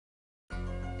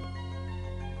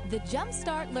The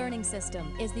JumpStart Learning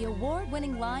System is the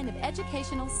award-winning line of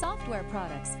educational software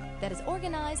products that is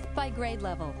organized by grade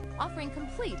level, offering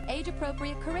complete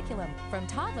age-appropriate curriculum from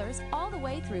toddlers all the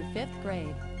way through 5th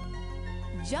grade.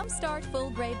 JumpStart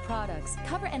full-grade products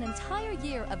cover an entire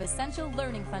year of essential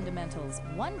learning fundamentals,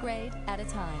 one grade at a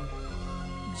time.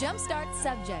 JumpStart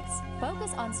subjects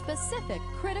focus on specific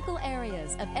critical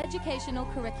areas of educational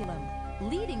curriculum,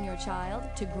 leading your child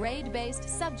to grade-based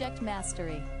subject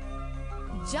mastery.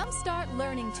 JumpStart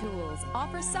Learning Tools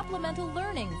offer supplemental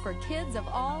learning for kids of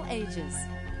all ages.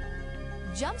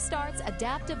 JumpStart's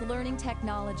adaptive learning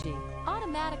technology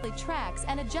automatically tracks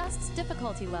and adjusts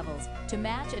difficulty levels to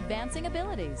match advancing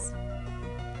abilities.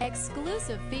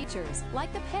 Exclusive features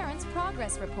like the Parents'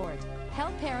 Progress Report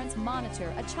help parents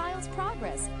monitor a child's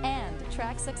progress and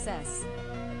track success.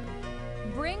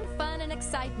 Bring fun and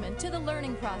excitement to the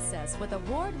learning process with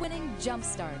award-winning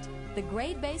JumpStart, the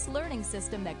grade-based learning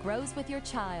system that grows with your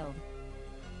child.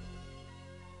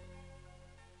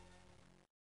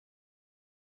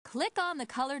 Click on the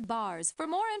colored bars for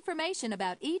more information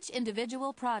about each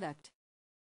individual product.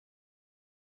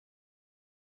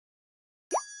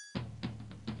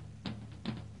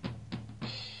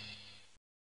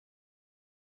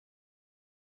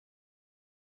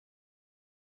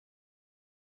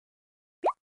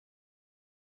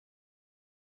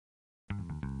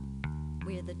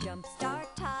 We're the JumpStart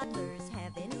Toddlers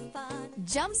having fun.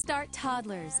 JumpStart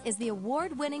Toddlers is the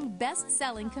award-winning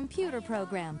best-selling computer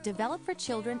program developed for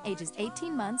children ages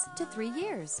 18 months to 3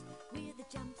 years. We're the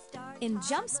JumpStart In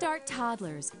JumpStart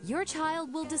Toddlers, your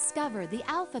child will discover the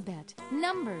alphabet,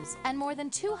 numbers, and more than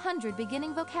 200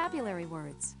 beginning vocabulary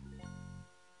words.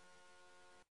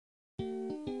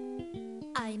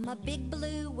 I'm a big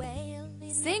blue whale.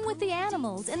 Sing with the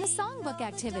animals in the songbook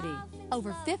activity.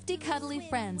 Over 50 cuddly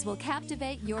friends will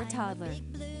captivate your toddler.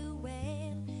 Big blue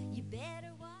whale. You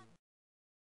better watch.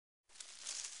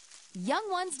 Young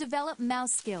ones develop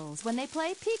mouse skills when they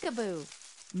play peekaboo.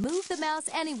 Move the mouse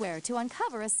anywhere to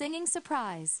uncover a singing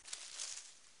surprise.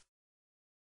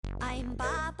 I'm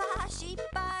Baba Sheep.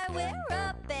 I wear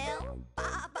a bell.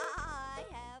 Baba, I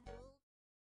have wool.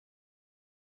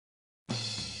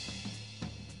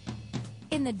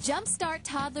 In the JumpStart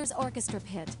Toddlers Orchestra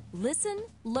Pit, listen,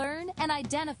 learn, and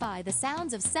identify the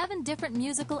sounds of 7 different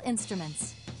musical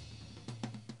instruments.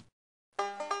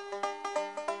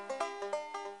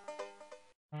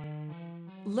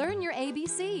 Learn your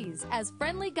ABCs as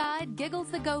friendly guide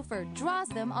Giggles the Gopher draws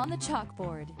them on the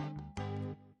chalkboard.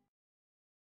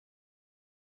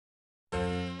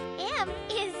 M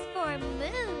is for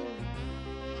moon.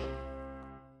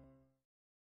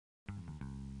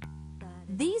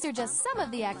 These are just some of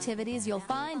the activities you'll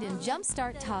find in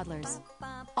JumpStart Toddlers.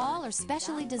 All are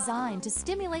specially designed to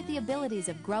stimulate the abilities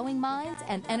of growing minds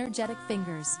and energetic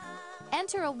fingers.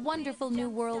 Enter a wonderful new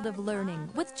world of learning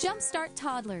with JumpStart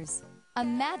Toddlers, a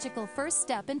magical first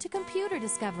step into computer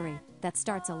discovery that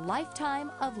starts a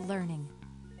lifetime of learning.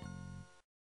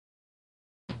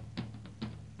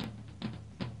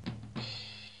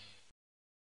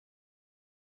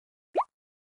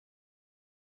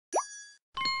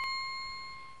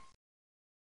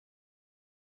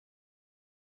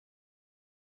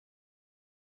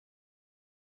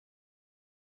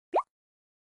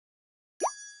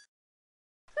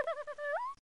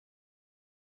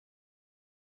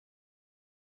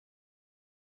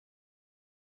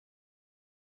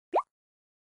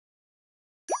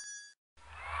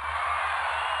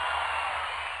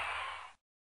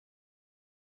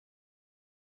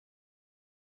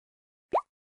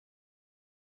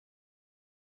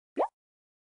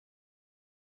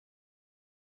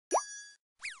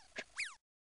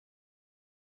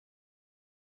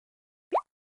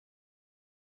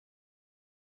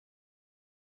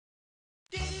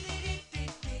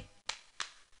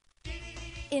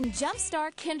 In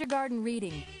JumpStart Kindergarten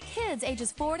Reading, kids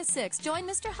ages 4 to 6 join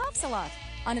Mr. Hopsalot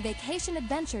on a vacation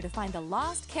adventure to find the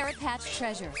lost Carrot Patch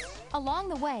treasure. Along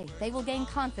the way, they will gain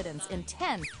confidence in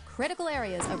 10 critical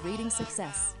areas of reading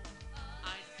success.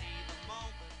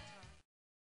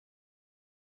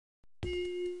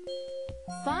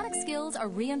 Phonics skills are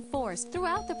reinforced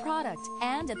throughout the product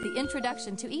and at the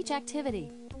introduction to each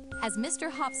activity. As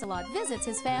Mr. Hopsalot visits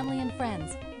his family and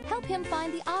friends, help him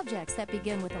find the objects that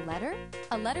begin with a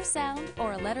letter sound,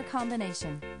 or a letter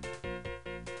combination.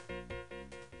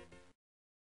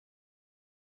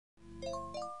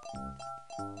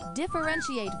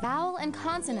 Differentiate vowel and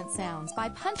consonant sounds by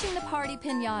punching the party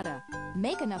piñata.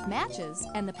 Make enough matches,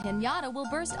 and the piñata will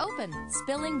burst open,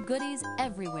 spilling goodies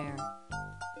everywhere.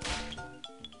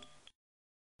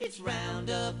 It's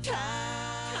roundup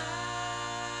time.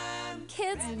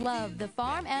 Kids love the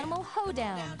farm animal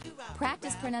hoedown.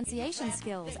 Practice pronunciation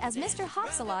skills as Mr.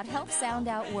 Hopsalot helps sound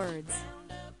out words.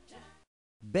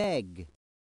 Beg.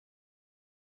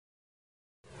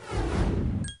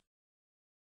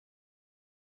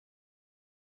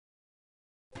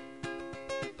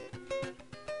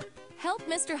 Help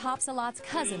Mr. Hopsalot's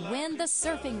cousin win the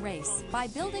surfing race by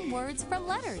building words from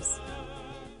letters.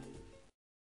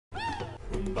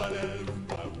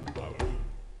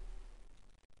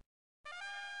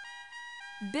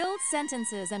 Build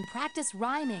sentences and practice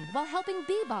rhyming while helping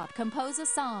Bebop compose a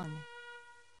song.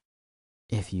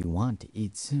 If you want to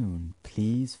eat soon,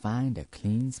 please find a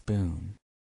clean spoon.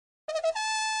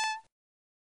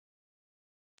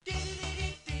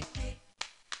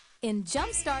 In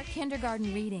JumpStart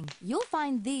Kindergarten Reading, you'll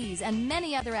find these and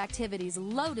many other activities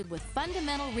loaded with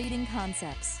fundamental reading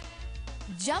concepts.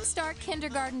 JumpStart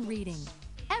Kindergarten Reading.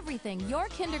 Everything your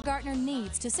kindergartner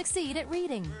needs to succeed at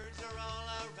reading.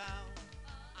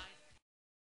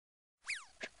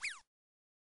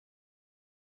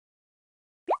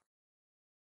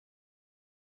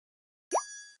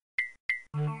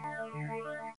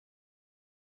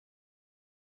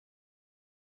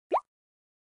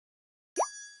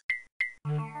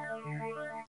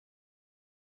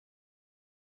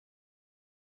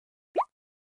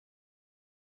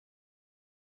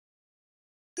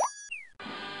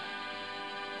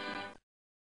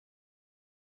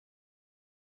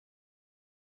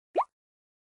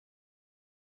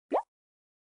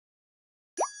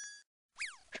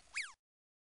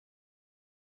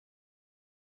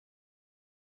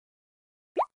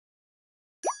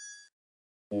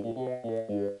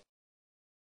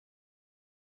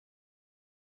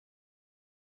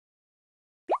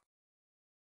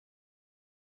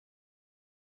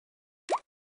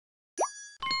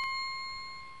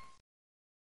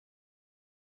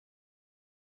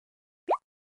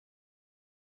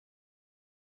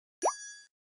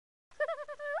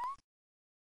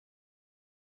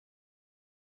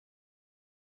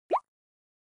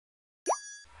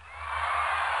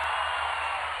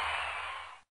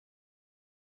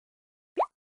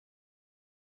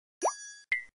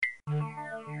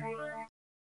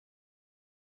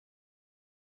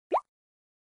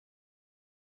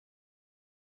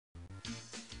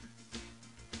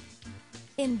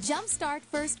 In JumpStart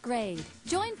First Grade,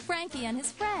 join Frankie and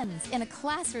his friends in a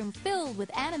classroom filled with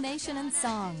animation and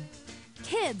song.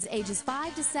 Kids ages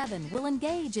 5 to 7 will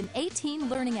engage in 18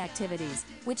 learning activities,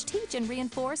 which teach and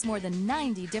reinforce more than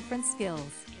 90 different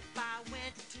skills.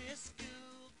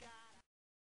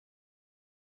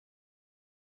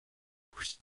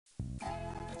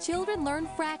 Children learn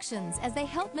fractions as they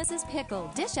help Mrs.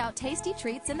 Pickle dish out tasty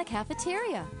treats in the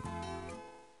cafeteria.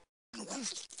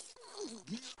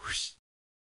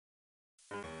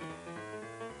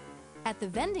 At the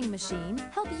vending machine,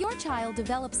 help your child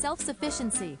develop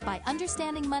self-sufficiency by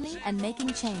understanding money and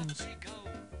making change.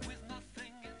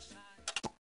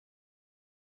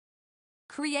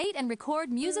 Create and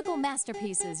record musical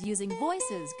masterpieces using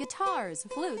voices, guitars,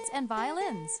 flutes, and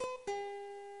violins.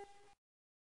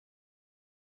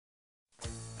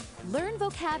 Learn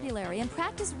vocabulary and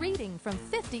practice reading from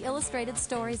 50 illustrated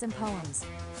stories and poems.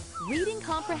 Reading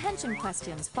comprehension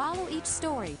questions follow each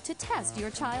story to test your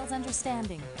child's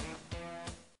understanding.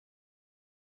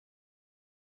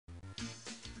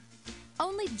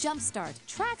 Only JumpStart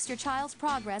tracks your child's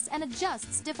progress and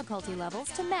adjusts difficulty levels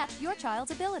to match your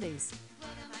child's abilities.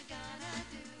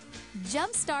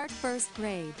 JumpStart First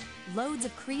Grade. Loads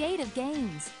of creative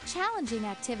games, challenging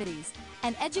activities,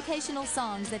 and educational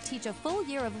songs that teach a full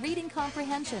year of reading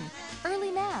comprehension,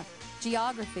 early math,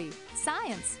 geography,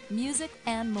 science, music,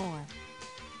 and more.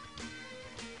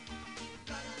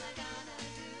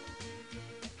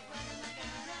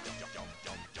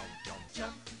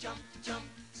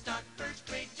 Start first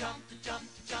grade, jump to jump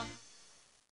to jump.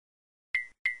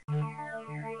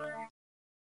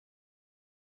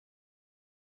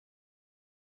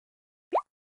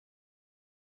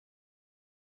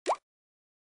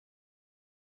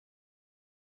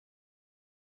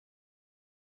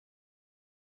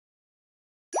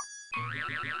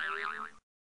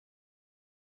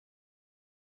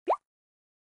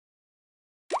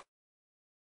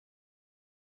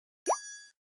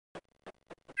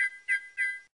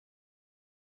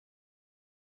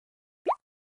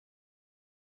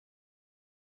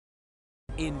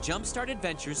 In JumpStart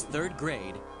Adventures 3rd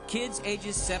grade, kids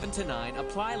ages 7 to 9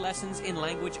 apply lessons in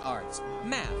language arts,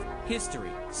 math, history,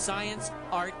 science,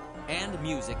 art, and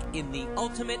music in the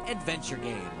ultimate adventure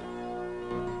game.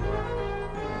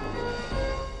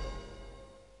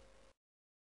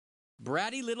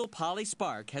 Bratty little Polly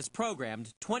Spark has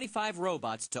programmed 25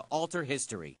 robots to alter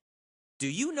history. Do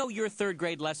you know your third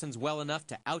grade lessons well enough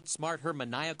to outsmart her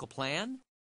maniacal plan?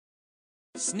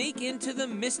 Sneak into the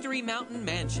Mystery Mountain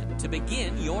Mansion to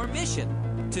begin your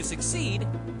mission. To succeed,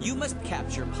 you must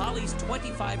capture Polly's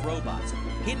 25 robots,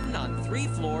 hidden on 3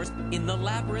 floors in the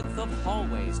labyrinth of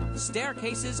hallways,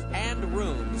 staircases, and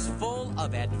rooms full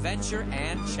of adventure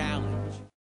and challenge.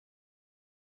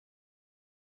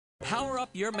 Power up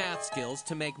your math skills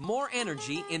to make more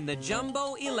energy in the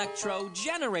Jumbo Electro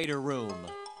Generator Room.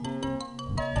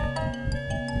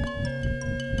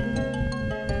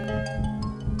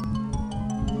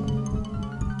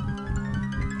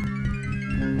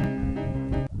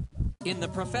 In the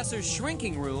professor's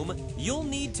shrinking room, you'll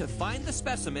need to find the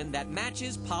specimen that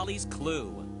matches Polly's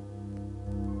clue.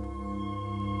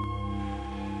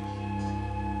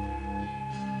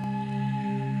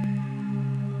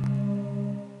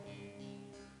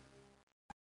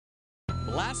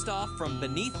 Blast off from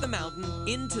beneath the mountain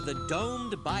into the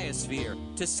domed biosphere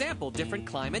to sample different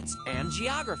climates and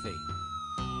geography.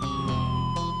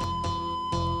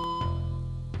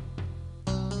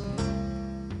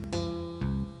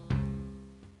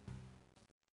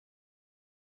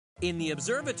 In the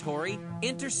observatory,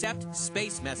 intercept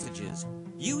space messages.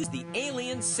 Use the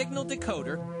alien signal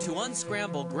decoder to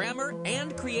unscramble grammar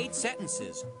and create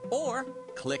sentences. Or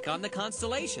click on the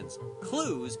constellations.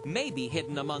 Clues may be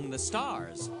hidden among the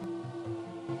stars.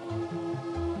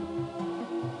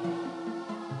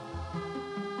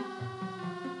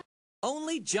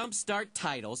 Only JumpStart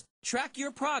titles track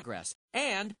your progress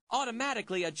and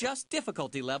automatically adjust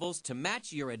difficulty levels to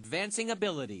match your advancing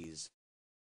abilities.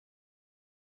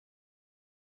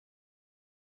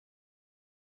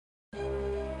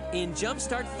 In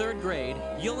JumpStart 3rd grade,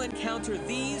 you'll encounter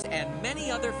these and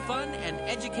many other fun and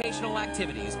educational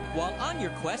activities while on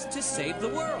your quest to save the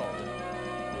world.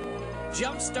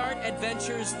 JumpStart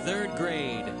Adventures 3rd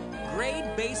grade.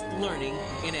 Grade-based learning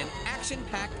in an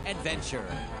action-packed adventure.